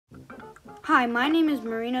Hi, my name is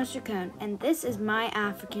Marino Cercone, and this is my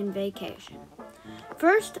African vacation.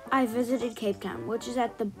 First, I visited Cape Town, which is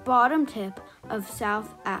at the bottom tip of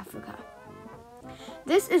South Africa.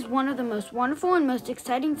 This is one of the most wonderful and most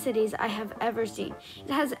exciting cities I have ever seen.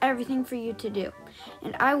 It has everything for you to do,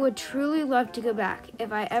 and I would truly love to go back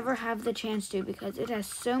if I ever have the chance to because it has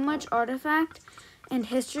so much artifact and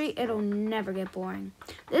history it'll never get boring.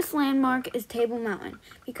 This landmark is Table Mountain.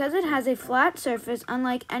 Because it has a flat surface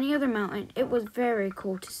unlike any other mountain, it was very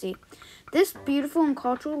cool to see. This beautiful and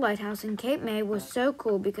cultural lighthouse in Cape May was so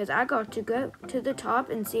cool because I got to go to the top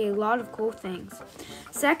and see a lot of cool things.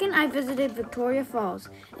 Second, I visited Victoria Falls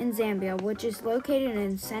in Zambia, which is located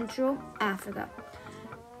in Central Africa.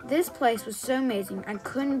 This place was so amazing, I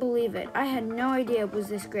couldn't believe it. I had no idea it was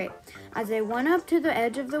this great. As I went up to the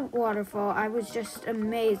edge of the waterfall, I was just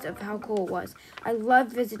amazed of how cool it was. I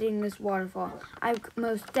loved visiting this waterfall. I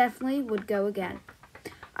most definitely would go again.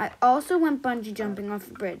 I also went bungee jumping off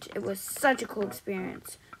the bridge. It was such a cool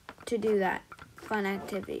experience to do that fun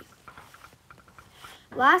activity.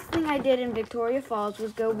 Last thing I did in Victoria Falls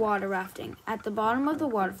was go water rafting at the bottom of the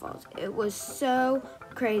waterfalls. It was so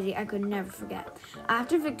crazy, I could never forget.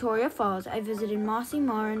 After Victoria Falls, I visited Masai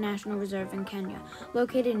Mara National Reserve in Kenya,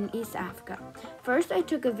 located in East Africa. First, I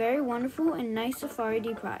took a very wonderful and nice safari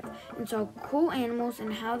deep dive and saw cool animals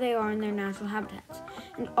and how they are in their natural habitats,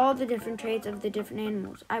 and all the different traits of the different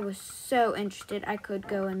animals. I was so interested I could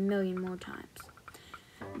go a million more times.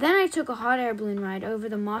 Then I took a hot air balloon ride over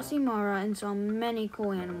the Masai Mara and saw many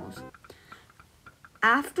cool animals.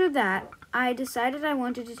 After that, I decided I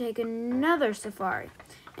wanted to take another safari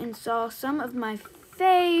and saw some of my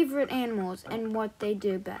favorite animals and what they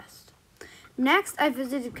do best. Next, I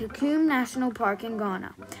visited Cercone National Park in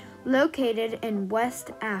Ghana, located in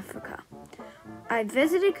West Africa. I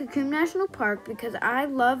visited Cercone National Park because I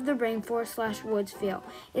love the rainforest/woods feel.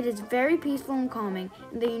 It is very peaceful and calming,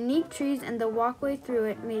 and the unique trees and the walkway through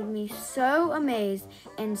it made me so amazed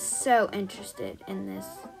and so interested in this.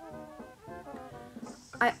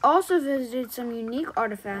 I also visited some unique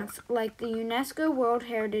artifacts like the UNESCO World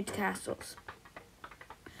Heritage Castles.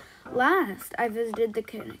 Last, I visited the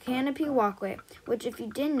Canopy Walkway, which if you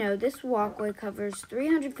didn't know, this walkway covers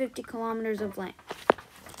 350 kilometers of land.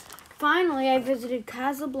 Finally, I visited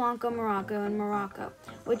Casablanca, Morocco,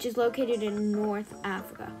 which is located in North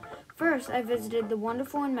Africa. First, I visited the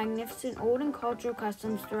wonderful and magnificent old and cultural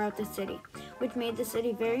customs throughout the city, which made the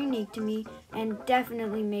city very unique to me and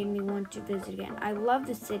definitely made me want to visit again. I love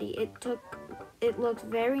the city. It looks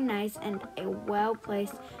very nice and a well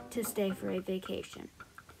place to stay for a vacation.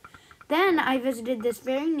 Then I visited this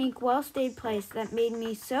very unique, well-stayed place that made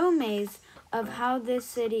me so amazed of how this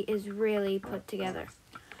city is really put together.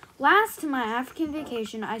 Last to my African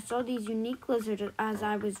vacation, I saw these unique lizards as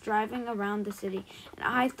I was driving around the city, and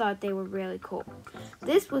I thought they were really cool.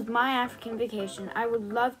 This was my African vacation. I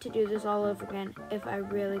would love to do this all over again if I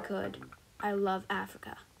really could. I love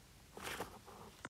Africa.